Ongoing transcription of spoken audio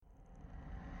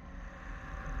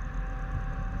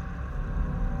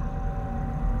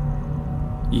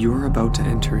You're about to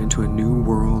enter into a new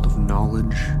world of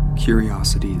knowledge,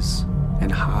 curiosities,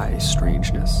 and high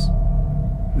strangeness.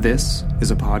 This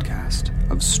is a podcast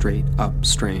of Straight Up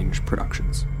Strange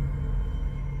Productions.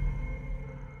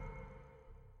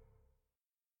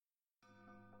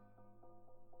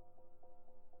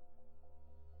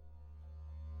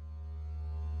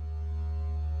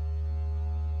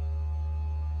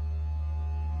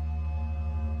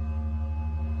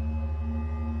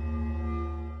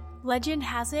 Legend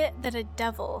has it that a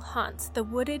devil haunts the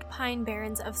wooded pine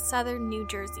barrens of southern New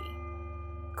Jersey.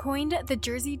 Coined the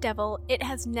Jersey Devil, it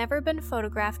has never been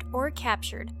photographed or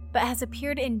captured, but has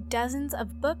appeared in dozens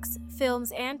of books,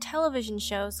 films, and television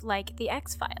shows like The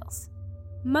X-Files.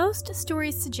 Most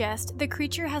stories suggest the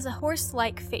creature has a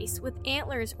horse-like face with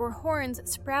antlers or horns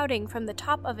sprouting from the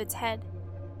top of its head.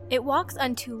 It walks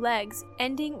on two legs,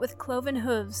 ending with cloven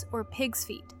hooves or pig's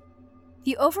feet.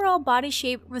 The overall body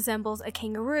shape resembles a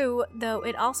kangaroo, though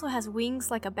it also has wings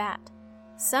like a bat.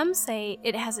 Some say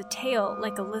it has a tail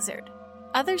like a lizard.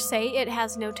 Others say it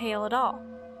has no tail at all.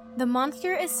 The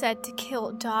monster is said to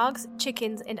kill dogs,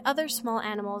 chickens, and other small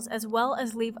animals, as well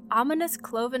as leave ominous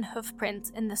cloven hoof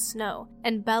prints in the snow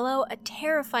and bellow a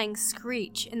terrifying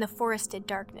screech in the forested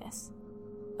darkness.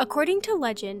 According to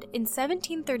legend, in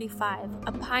 1735,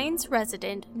 a Pines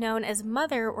resident known as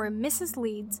Mother or Mrs.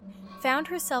 Leeds found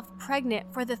herself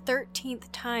pregnant for the 13th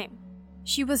time.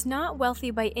 She was not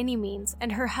wealthy by any means,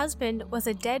 and her husband was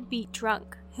a deadbeat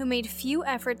drunk who made few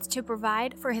efforts to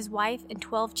provide for his wife and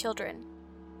 12 children.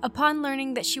 Upon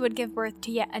learning that she would give birth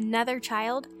to yet another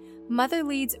child, Mother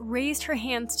Leeds raised her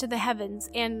hands to the heavens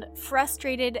and,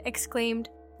 frustrated, exclaimed,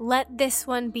 "Let this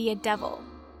one be a devil."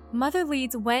 Mother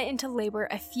Leeds went into labor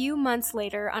a few months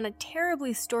later on a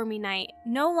terribly stormy night,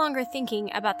 no longer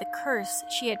thinking about the curse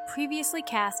she had previously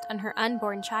cast on her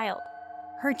unborn child.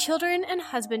 Her children and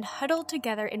husband huddled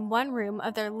together in one room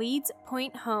of their Leeds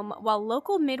Point home while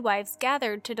local midwives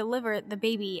gathered to deliver the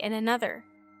baby in another.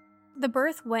 The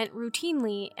birth went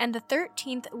routinely, and the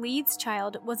 13th Leeds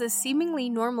child was a seemingly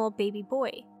normal baby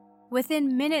boy.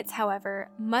 Within minutes, however,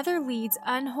 Mother Leeds'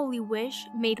 unholy wish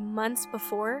made months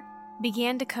before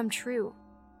began to come true.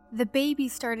 The baby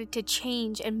started to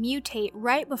change and mutate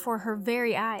right before her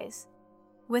very eyes.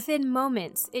 Within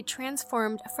moments, it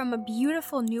transformed from a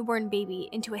beautiful newborn baby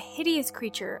into a hideous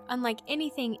creature unlike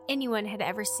anything anyone had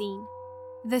ever seen.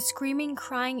 The screaming,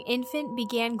 crying infant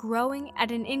began growing at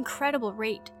an incredible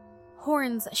rate.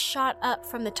 Horns shot up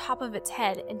from the top of its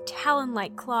head, and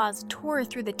talon-like claws tore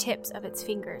through the tips of its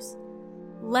fingers.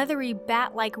 Leathery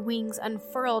bat-like wings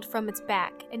unfurled from its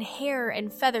back, and hair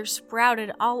and feathers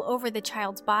sprouted all over the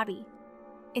child's body.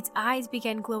 Its eyes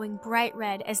began glowing bright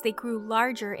red as they grew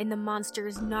larger in the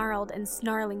monster's gnarled and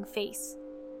snarling face.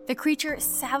 The creature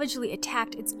savagely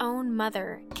attacked its own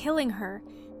mother, killing her,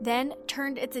 then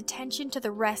turned its attention to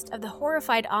the rest of the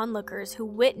horrified onlookers who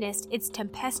witnessed its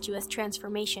tempestuous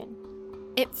transformation.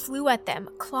 It flew at them,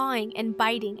 clawing and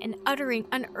biting and uttering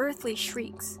unearthly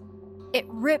shrieks. It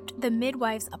ripped the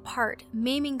midwives apart,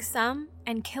 maiming some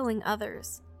and killing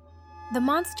others. The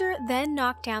monster then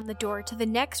knocked down the door to the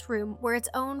next room where its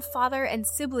own father and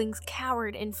siblings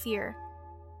cowered in fear.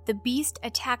 The beast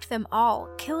attacked them all,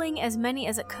 killing as many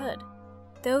as it could.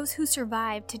 Those who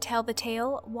survived to tell the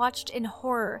tale watched in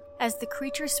horror as the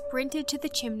creature sprinted to the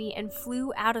chimney and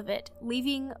flew out of it,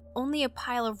 leaving only a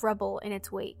pile of rubble in its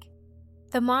wake.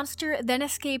 The monster then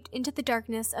escaped into the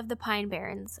darkness of the Pine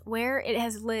Barrens, where it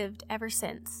has lived ever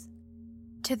since.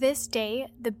 To this day,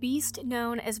 the beast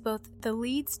known as both the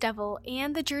Leeds Devil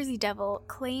and the Jersey Devil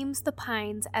claims the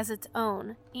Pines as its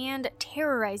own and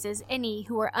terrorizes any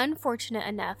who are unfortunate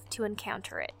enough to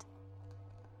encounter it.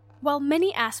 While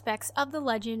many aspects of the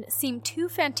legend seem too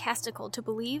fantastical to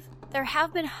believe, there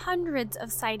have been hundreds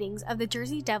of sightings of the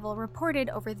Jersey Devil reported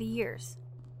over the years.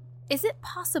 Is it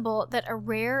possible that a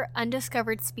rare,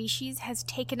 undiscovered species has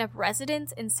taken up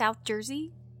residence in South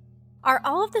Jersey? Are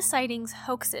all of the sightings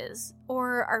hoaxes,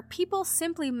 or are people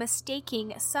simply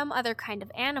mistaking some other kind of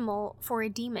animal for a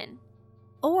demon?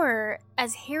 Or,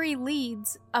 as Harry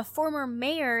Leeds, a former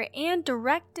mayor and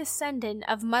direct descendant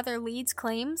of Mother Leeds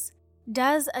claims,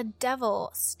 does a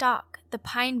devil stalk the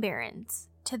Pine Barrens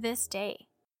to this day?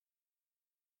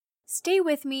 Stay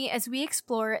with me as we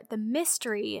explore the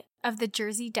mystery of the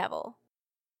Jersey Devil.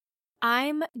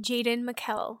 I'm Jaden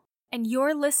McKell, and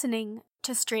you're listening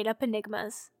to Straight Up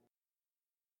Enigmas.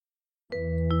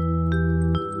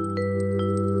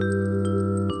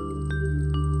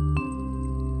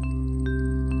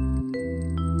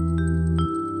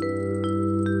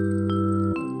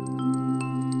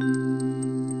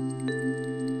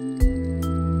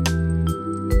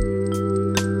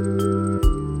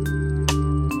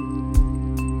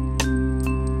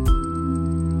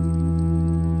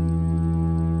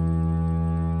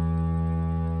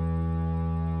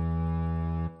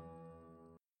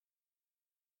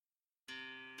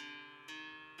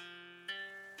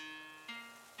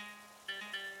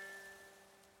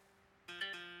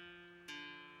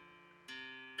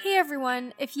 Hey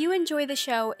everyone, if you enjoy the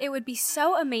show, it would be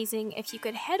so amazing if you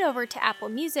could head over to Apple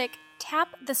Music,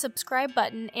 tap the subscribe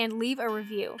button, and leave a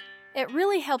review. It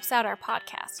really helps out our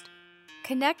podcast.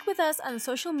 Connect with us on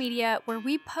social media where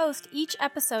we post each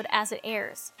episode as it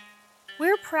airs.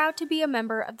 We're proud to be a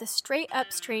member of the Straight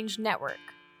Up Strange Network.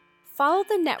 Follow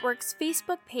the network's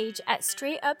Facebook page at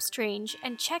Straight Up Strange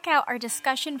and check out our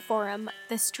discussion forum,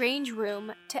 The Strange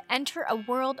Room, to enter a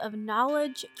world of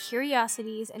knowledge,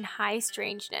 curiosities, and high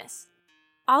strangeness.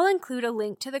 I'll include a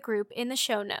link to the group in the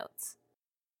show notes.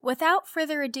 Without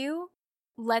further ado,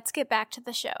 let's get back to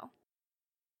the show.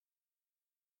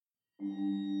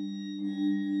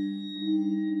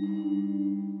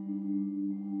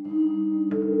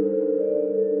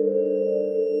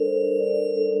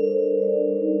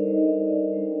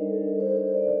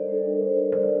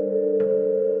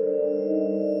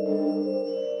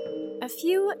 A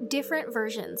few different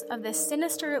versions of the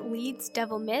sinister Leeds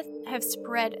Devil myth have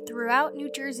spread throughout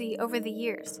New Jersey over the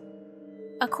years.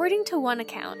 According to one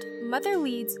account, Mother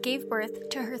Leeds gave birth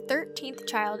to her 13th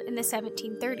child in the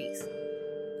 1730s.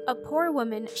 A poor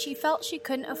woman, she felt she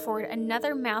couldn't afford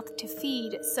another mouth to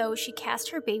feed, so she cast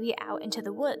her baby out into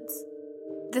the woods.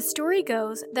 The story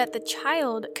goes that the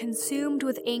child, consumed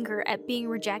with anger at being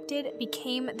rejected,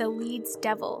 became the Leeds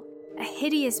Devil, a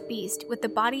hideous beast with the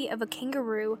body of a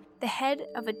kangaroo, the head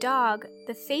of a dog,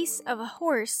 the face of a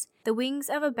horse, the wings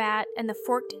of a bat, and the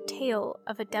forked tail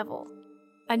of a devil.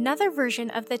 Another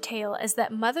version of the tale is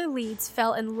that Mother Leeds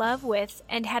fell in love with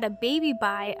and had a baby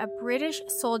by a British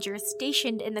soldier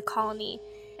stationed in the colony,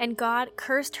 and God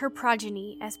cursed her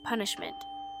progeny as punishment.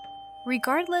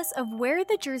 Regardless of where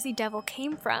the Jersey Devil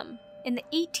came from, in the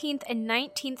 18th and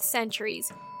 19th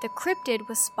centuries, the cryptid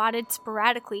was spotted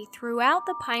sporadically throughout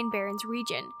the Pine Barrens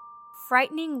region,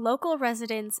 frightening local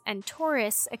residents and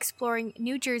tourists exploring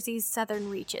New Jersey's southern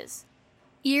reaches.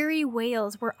 Eerie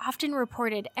wails were often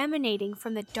reported emanating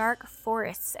from the dark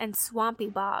forests and swampy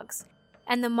bogs,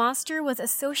 and the monster was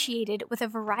associated with a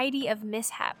variety of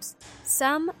mishaps,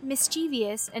 some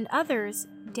mischievous and others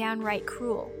downright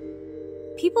cruel.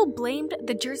 People blamed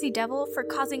the Jersey Devil for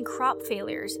causing crop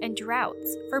failures and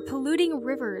droughts, for polluting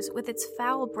rivers with its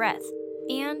foul breath,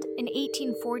 and, in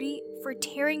 1840, for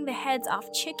tearing the heads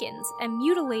off chickens and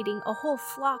mutilating a whole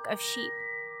flock of sheep.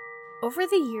 Over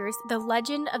the years, the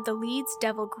legend of the Leeds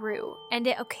Devil grew, and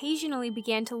it occasionally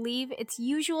began to leave its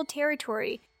usual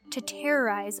territory to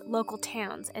terrorize local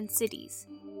towns and cities.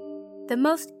 The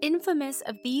most infamous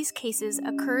of these cases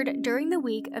occurred during the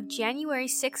week of January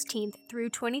 16th through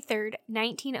 23rd,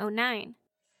 1909.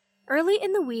 Early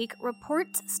in the week,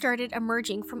 reports started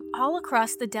emerging from all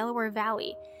across the Delaware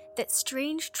Valley that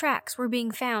strange tracks were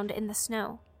being found in the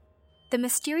snow. The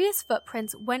mysterious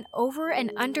footprints went over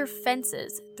and under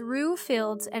fences, through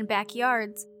fields and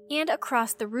backyards, and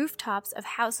across the rooftops of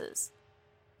houses.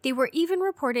 They were even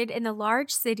reported in the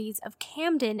large cities of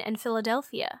Camden and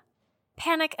Philadelphia.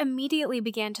 Panic immediately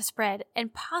began to spread,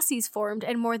 and posses formed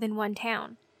in more than one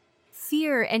town.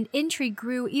 Fear and intrigue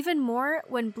grew even more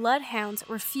when bloodhounds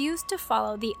refused to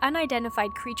follow the unidentified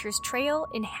creature's trail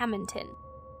in Hamilton.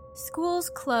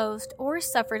 Schools closed or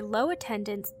suffered low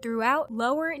attendance throughout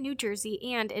lower New Jersey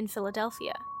and in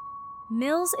Philadelphia.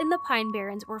 Mills in the Pine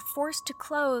Barrens were forced to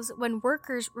close when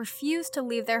workers refused to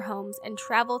leave their homes and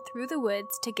travel through the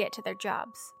woods to get to their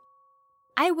jobs.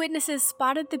 Eyewitnesses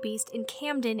spotted the beast in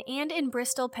Camden and in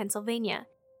Bristol, Pennsylvania,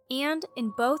 and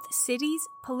in both cities,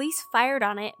 police fired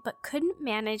on it but couldn't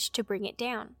manage to bring it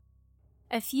down.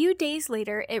 A few days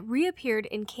later, it reappeared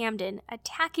in Camden,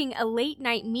 attacking a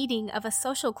late-night meeting of a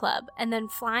social club and then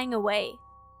flying away.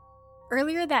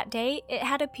 Earlier that day, it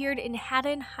had appeared in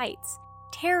Haddon Heights,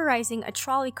 terrorizing a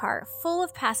trolley car full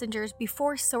of passengers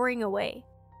before soaring away.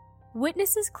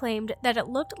 Witnesses claimed that it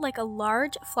looked like a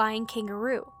large flying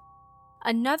kangaroo.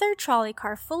 Another trolley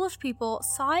car full of people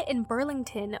saw it in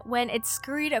Burlington when it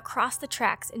scurried across the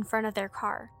tracks in front of their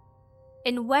car.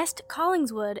 In West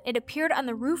Collingswood, it appeared on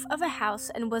the roof of a house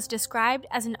and was described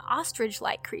as an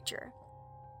ostrich-like creature.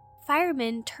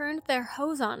 Firemen turned their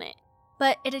hose on it,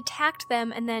 but it attacked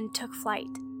them and then took flight.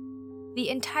 The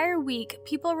entire week,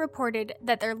 people reported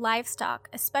that their livestock,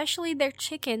 especially their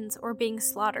chickens, were being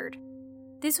slaughtered.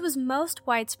 This was most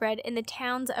widespread in the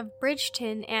towns of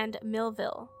Bridgeton and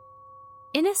Millville.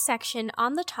 In a section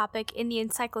on the topic in the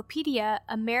encyclopedia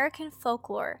American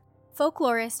Folklore,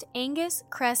 folklorist Angus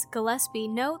Cress Gillespie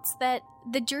notes that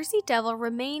the Jersey Devil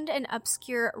remained an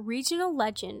obscure regional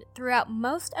legend throughout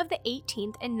most of the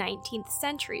 18th and 19th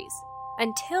centuries,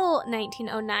 until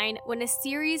 1909 when a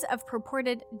series of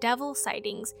purported devil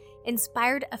sightings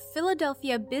inspired a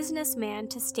Philadelphia businessman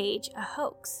to stage a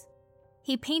hoax.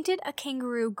 He painted a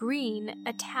kangaroo green,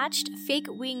 attached fake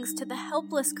wings to the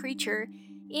helpless creature,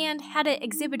 and had it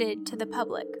exhibited to the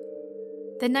public.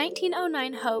 The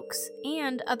 1909 hoax,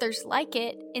 and others like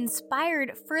it,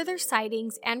 inspired further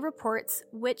sightings and reports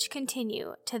which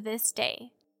continue to this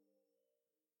day.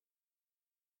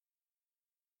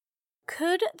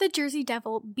 Could the Jersey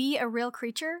Devil be a real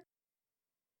creature?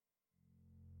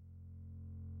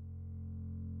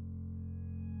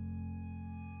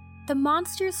 The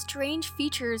monster's strange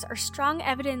features are strong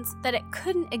evidence that it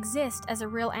couldn't exist as a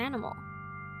real animal.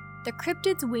 The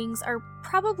cryptid's wings are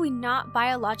probably not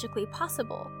biologically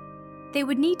possible. They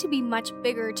would need to be much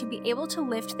bigger to be able to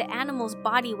lift the animal's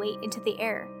body weight into the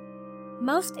air.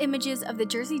 Most images of the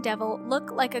Jersey Devil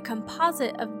look like a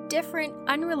composite of different,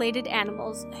 unrelated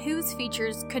animals whose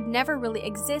features could never really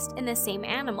exist in the same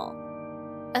animal.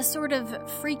 A sort of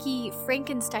freaky,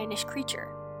 Frankensteinish creature.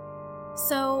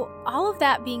 So, all of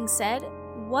that being said,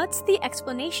 what's the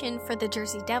explanation for the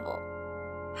Jersey Devil?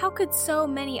 How could so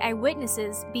many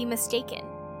eyewitnesses be mistaken?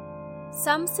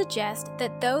 Some suggest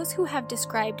that those who have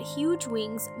described huge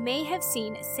wings may have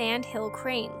seen sandhill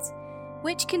cranes,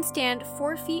 which can stand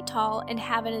 4 feet tall and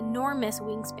have an enormous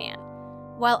wingspan,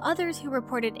 while others who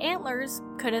reported antlers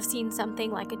could have seen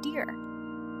something like a deer.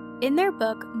 In their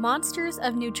book, Monsters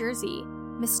of New Jersey,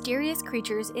 Mysterious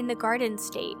Creatures in the Garden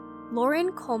State,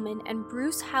 Loren Coleman and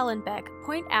Bruce Hallenbeck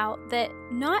point out that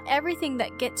not everything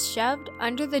that gets shoved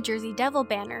under the Jersey Devil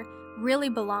banner really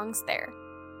belongs there.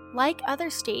 Like other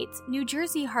states, New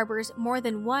Jersey harbors more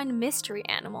than one mystery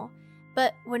animal,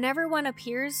 but whenever one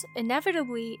appears,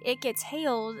 inevitably it gets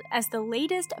hailed as the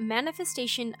latest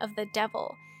manifestation of the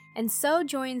devil, and so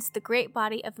joins the great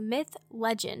body of myth,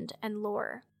 legend, and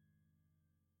lore.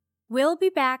 We'll be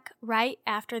back right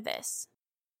after this.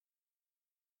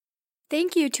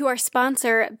 Thank you to our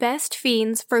sponsor, Best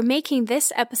Fiends, for making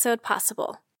this episode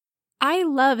possible. I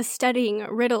love studying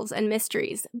riddles and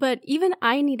mysteries, but even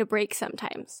I need a break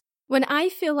sometimes. When I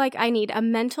feel like I need a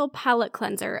mental palate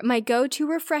cleanser, my go-to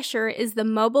refresher is the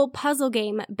mobile puzzle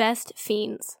game Best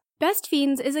Fiends. Best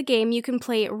Fiends is a game you can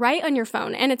play right on your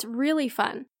phone, and it's really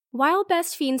fun. While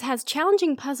Best Fiends has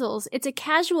challenging puzzles, it's a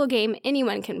casual game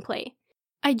anyone can play.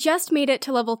 I just made it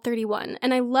to level 31,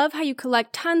 and I love how you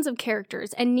collect tons of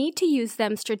characters and need to use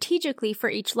them strategically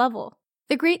for each level.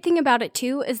 The great thing about it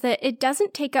too is that it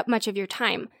doesn't take up much of your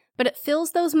time, but it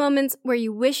fills those moments where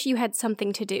you wish you had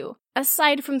something to do,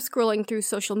 aside from scrolling through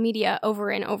social media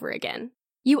over and over again.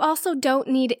 You also don't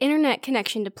need internet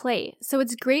connection to play, so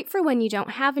it's great for when you don't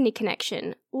have any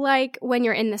connection, like when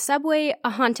you're in the subway,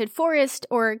 a haunted forest,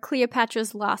 or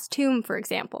Cleopatra's Lost Tomb, for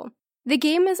example. The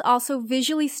game is also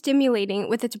visually stimulating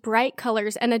with its bright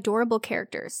colors and adorable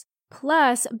characters.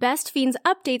 Plus, Best Fiends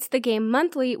updates the game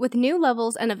monthly with new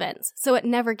levels and events, so it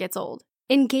never gets old.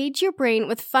 Engage your brain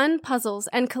with fun puzzles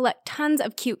and collect tons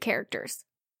of cute characters.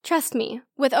 Trust me,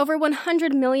 with over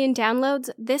 100 million downloads,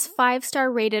 this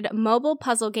 5-star rated mobile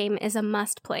puzzle game is a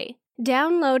must-play.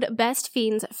 Download Best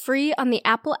Fiends free on the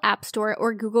Apple App Store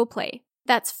or Google Play.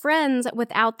 That's friends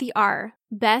without the R.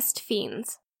 Best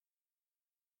Fiends.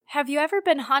 Have you ever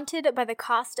been haunted by the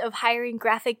cost of hiring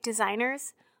graphic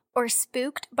designers? Or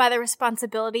spooked by the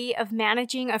responsibility of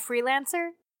managing a freelancer?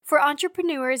 For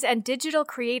entrepreneurs and digital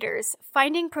creators,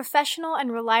 finding professional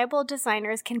and reliable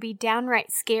designers can be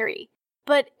downright scary.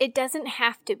 But it doesn't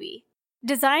have to be.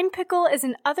 Design Pickle is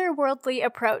an otherworldly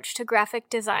approach to graphic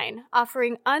design,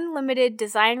 offering unlimited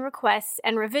design requests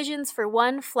and revisions for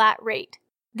one flat rate.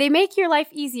 They make your life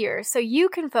easier so you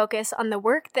can focus on the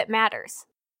work that matters.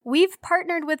 We've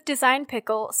partnered with Design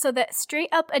Pickle so that Straight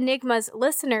Up Enigma's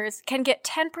listeners can get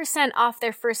 10% off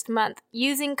their first month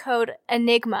using code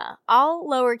ENIGMA, all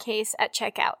lowercase, at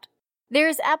checkout. There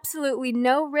is absolutely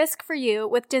no risk for you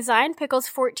with Design Pickle's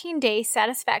 14-day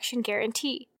satisfaction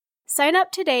guarantee. Sign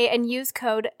up today and use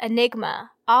code ENIGMA,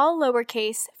 all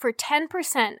lowercase, for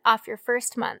 10% off your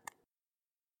first month.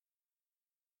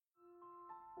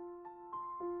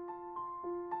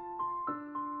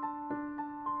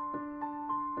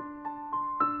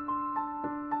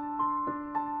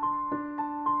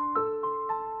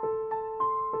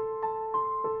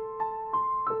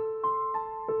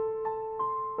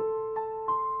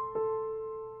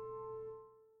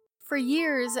 For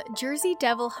years, Jersey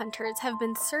Devil hunters have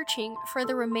been searching for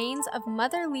the remains of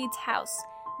Mother Leeds' house,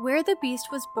 where the beast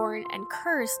was born and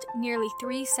cursed nearly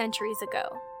 3 centuries ago.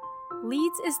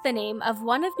 Leeds is the name of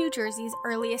one of New Jersey's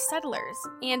earliest settlers,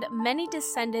 and many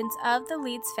descendants of the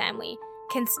Leeds family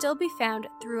can still be found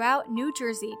throughout New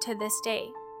Jersey to this day.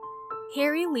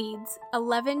 Harry Leeds,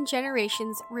 11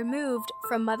 generations removed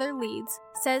from Mother Leeds,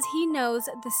 says he knows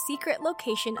the secret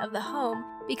location of the home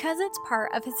because it's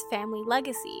part of his family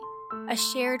legacy. a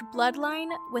shared bloodline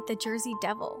with the Jersey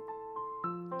Devil.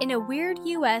 In a weird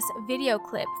US video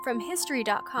clip from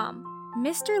History.com,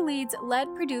 Mr. Leeds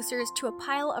led producers to a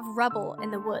pile of rubble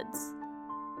in the woods.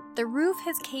 The roof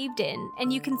has caved in,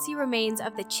 and you can see remains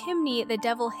of the chimney the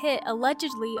devil hit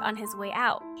allegedly on his way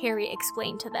out, Harry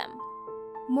explained to them.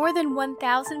 More than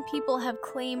 1,000 people have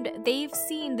claimed they've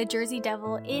seen the Jersey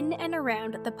Devil in and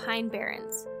around the Pine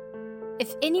Barrens.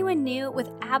 If anyone knew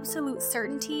with absolute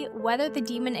certainty whether the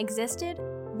demon existed,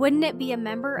 wouldn't it be a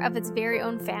member of its very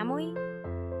own family?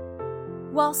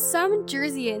 While some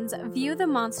Jerseyans view the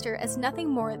monster as nothing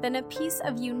more than a piece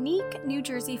of unique New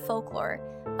Jersey folklore,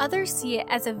 others see it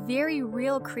as a very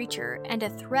real creature and a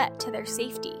threat to their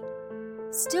safety.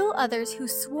 Still others who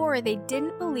swore they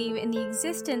didn't believe in the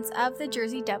existence of the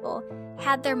Jersey Devil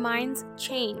had their minds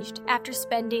changed after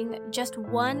spending just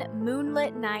one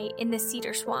moonlit night in the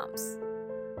cedar swamps.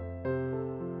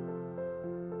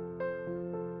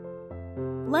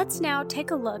 Let's now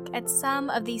take a look at some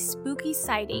of these spooky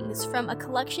sightings from a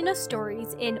collection of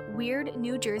stories in Weird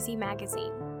New Jersey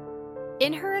magazine.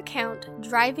 In her account,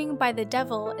 Driving by the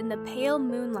Devil in the Pale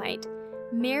Moonlight,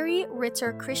 Mary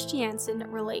Ritzer Christiansen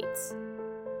relates,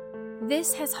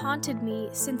 "This has haunted me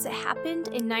since it happened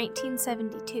in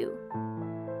 1972.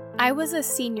 I was a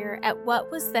senior at what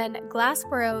was then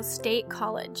Glassboro State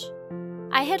College.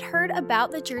 I had heard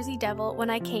about the Jersey Devil when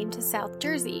I came to South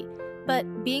Jersey,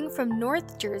 but being from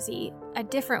North Jersey, a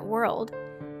different world,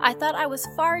 I thought I was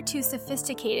far too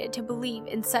sophisticated to believe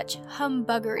in such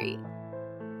humbuggery.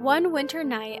 One winter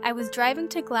night, I was driving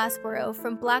to Glassboro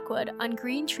from Blackwood on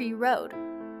Green Tree Road.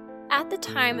 At the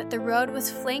time, the road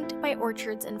was flanked by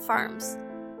orchards and farms.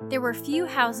 There were few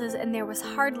houses and there was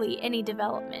hardly any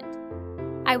development.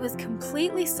 I was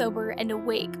completely sober and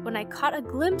awake when I caught a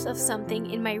glimpse of something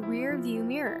in my rear view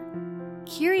mirror.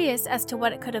 Curious as to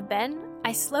what it could have been,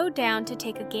 I slowed down to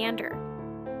take a gander.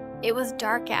 It was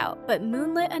dark out, but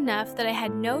moonlit enough that I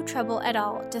had no trouble at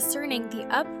all discerning the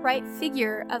upright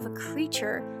figure of a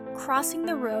creature crossing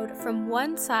the road from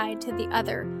one side to the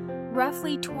other,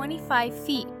 roughly 25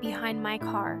 feet behind my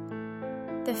car.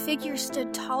 The figure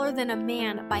stood taller than a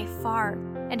man by far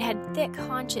and had thick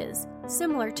haunches,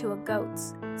 similar to a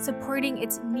goat's, supporting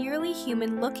its nearly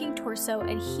human-looking torso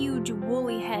and huge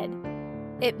woolly head.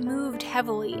 It moved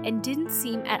heavily and didn't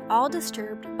seem at all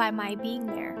disturbed by my being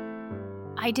there.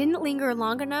 I didn't linger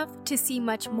long enough to see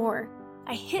much more.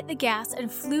 I hit the gas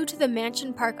and flew to the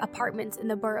Mansion Park apartments in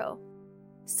the borough.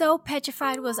 So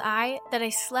petrified was I that I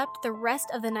slept the rest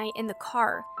of the night in the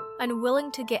car,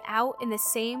 unwilling to get out in the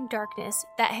same darkness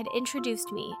that had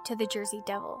introduced me to the Jersey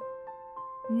Devil.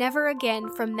 Never again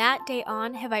from that day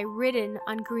on have I ridden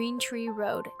on Green Tree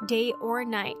Road, day or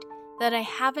night, that I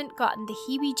haven't gotten the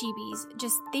heebie-jeebies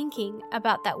just thinking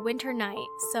about that winter night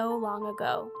so long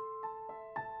ago."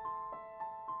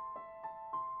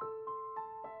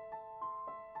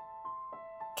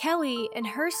 Kelly, in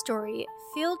her story,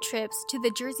 Field Trips to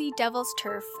the Jersey Devil's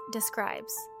Turf,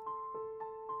 describes,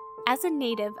 "As a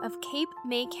native of Cape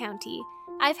May County,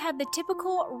 I've had the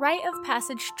typical rite of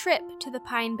passage trip to the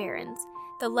Pine Barrens,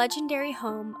 the legendary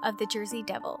home of the Jersey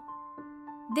Devil.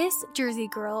 This Jersey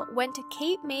girl went to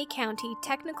Cape May County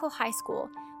Technical High School,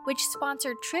 which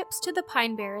sponsored trips to the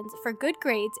Pine Barrens for good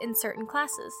grades in certain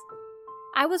classes.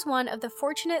 I was one of the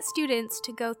fortunate students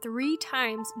to go 3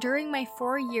 times during my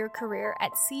 4-year career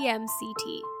at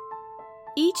CMCT.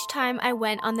 Each time I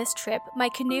went on this trip, my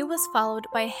canoe was followed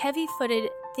by a heavy-footed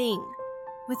thing.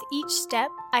 With each step,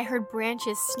 I heard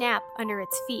branches snap under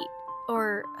its feet,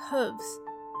 or hooves.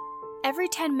 Every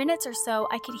 10 minutes or so,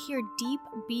 I could hear deep,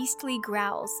 beastly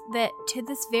growls that, to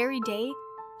this very day,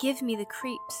 give me the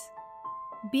creeps.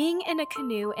 Being in a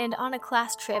canoe and on a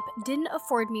class trip didn't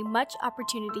afford me much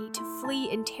opportunity to flee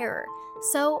in terror,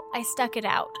 so I stuck it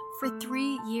out for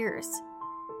 3 years.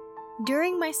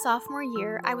 During my sophomore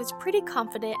year, I was pretty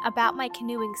confident about my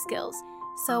canoeing skills,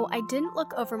 so I didn't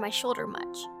look over my shoulder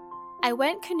much. I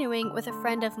went canoeing with a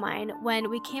friend of mine when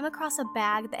we came across a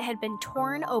bag that had been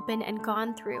torn open and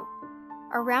gone through.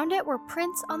 Around it were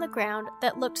prints on the ground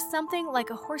that looked something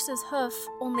like a horse's hoof,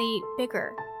 only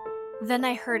bigger. Then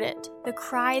I heard it, the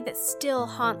cry that still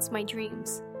haunts my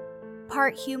dreams.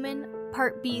 Part human,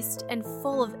 part beast, and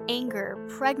full of anger,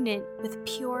 pregnant with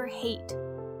pure hate.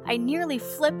 I nearly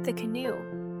flipped the canoe.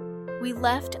 We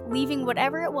left, leaving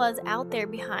whatever it was out there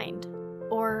behind.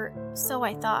 Or so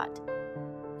I thought.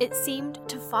 It seemed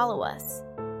to follow us.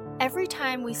 Every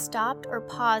time we stopped or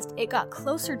paused, it got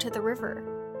closer to the river.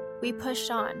 We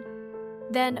pushed on.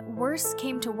 Then worse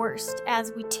came to worst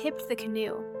as we tipped the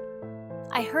canoe.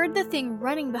 I heard the thing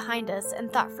running behind us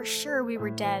and thought for sure we were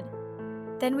dead.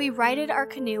 Then we righted our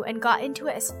canoe and got into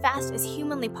it as fast as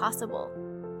humanly possible.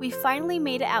 We finally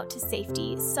made it out to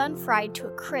safety, sun-fried to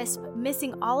a crisp,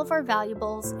 missing all of our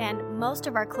valuables and most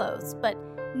of our clothes, but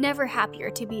never happier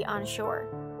to be on shore.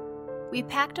 We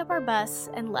packed up our bus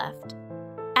and left.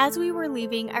 As we were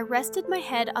leaving, I rested my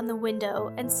head on the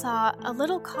window and saw a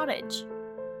little cottage.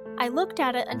 I looked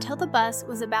at it until the bus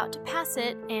was about to pass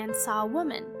it and saw a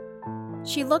woman.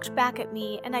 She looked back at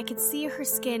me and I could see her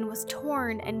skin was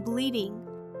torn and bleeding.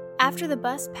 After the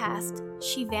bus passed,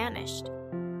 she vanished.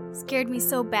 Scared me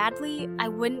so badly, I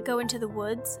wouldn't go into the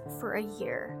woods for a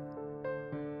year.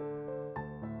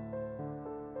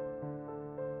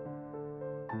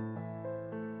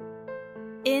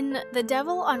 In The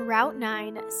Devil on Route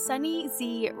 9, Sunny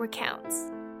Z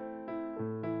recounts,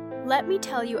 "Let me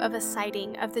tell you of a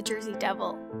sighting of the Jersey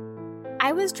Devil.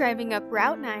 I was driving up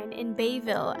Route 9 in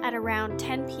Bayville at around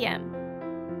 10 p.m.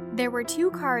 There were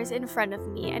 2 cars in front of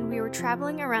me and we were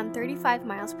traveling around 35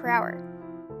 miles per hour.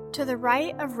 To the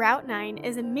right of Route 9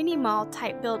 is a mini-mall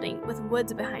type building with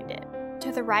woods behind it.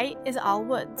 To the right is all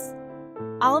woods.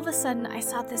 All of a sudden I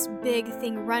saw this big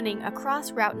thing running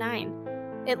across Route 9.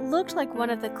 It looked like one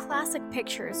of the classic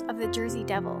pictures of the Jersey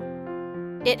Devil.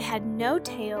 It had no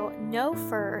tail, no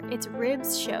fur, its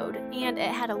ribs showed, and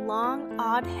it had a long,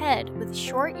 odd head with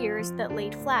short ears that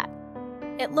laid flat.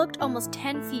 It looked almost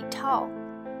 10 feet tall.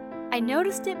 I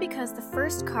noticed it because the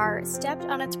first car stepped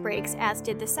on its brakes, as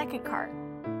did the second car.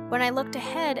 When I looked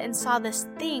ahead and saw this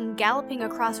thing galloping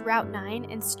across Route 9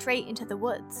 and straight into the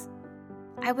woods.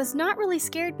 I was not really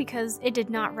scared because it did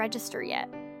not register yet.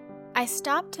 I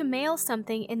stopped to mail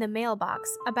something in the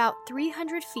mailbox about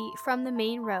 300 feet from the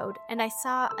main road, and I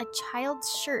saw a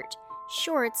child's shirt,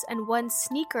 shorts, and one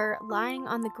sneaker lying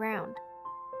on the ground.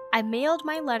 I mailed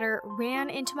my letter, ran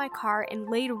into my car, and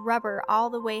laid rubber all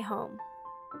the way home.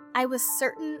 I was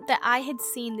certain that I had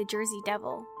seen the Jersey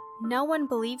Devil. No one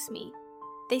believes me.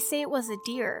 They say it was a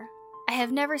deer. I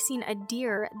have never seen a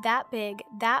deer that big,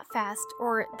 that fast,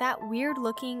 or that weird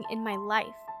looking in my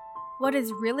life. What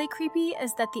is really creepy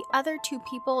is that the other 2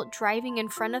 people driving in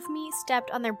front of me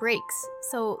stepped on their brakes,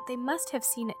 so they must have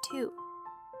seen it too.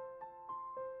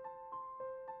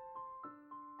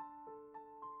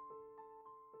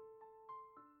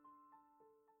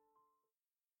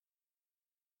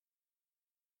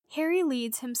 Harry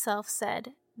Leeds himself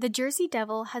said, "The Jersey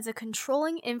Devil has a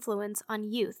controlling influence on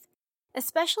youth,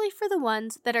 especially for the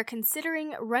ones that are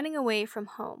considering running away from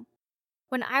home.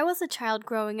 When I was a child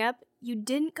growing up, you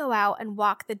didn't go out and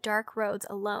walk the dark roads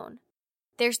alone.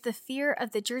 There's the fear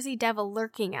of the Jersey Devil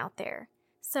lurking out there,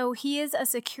 so he is a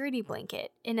security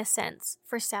blanket, in a sense,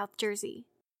 for South Jersey."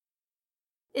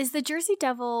 Is the Jersey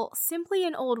Devil simply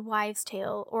an old wives'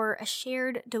 tale or a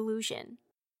shared delusion?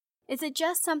 Is it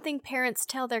just something parents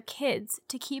tell their kids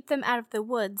to keep them out of the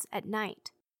woods at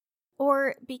night?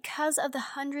 Or, because of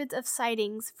the hundreds of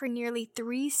sightings for nearly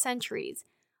 3 centuries,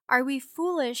 are we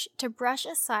foolish to brush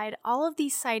aside all of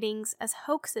these sightings as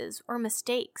hoaxes or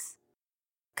mistakes?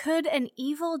 Could an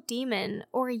evil demon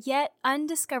or yet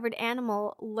undiscovered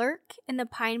animal lurk in the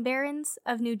Pine Barrens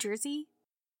of New Jersey?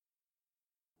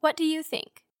 What do you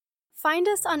think? Find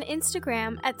us on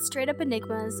Instagram at Straight Up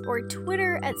Enigmas or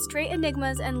Twitter at Straight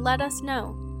Enigmas and let us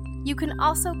know. You can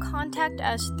also contact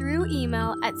us through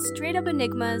email at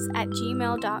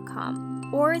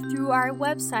straightupenigmas@gmail.com. or through our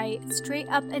website,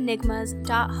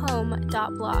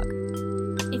 straightupenigmas.home.blog.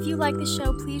 If you like the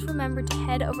show, please remember to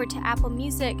head over to Apple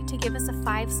Music to give us a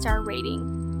 5-star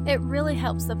rating. It really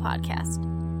helps the podcast.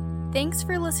 Thanks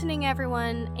for listening,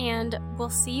 everyone, and we'll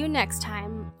see you next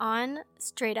time on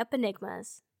Straight Up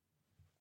Enigmas.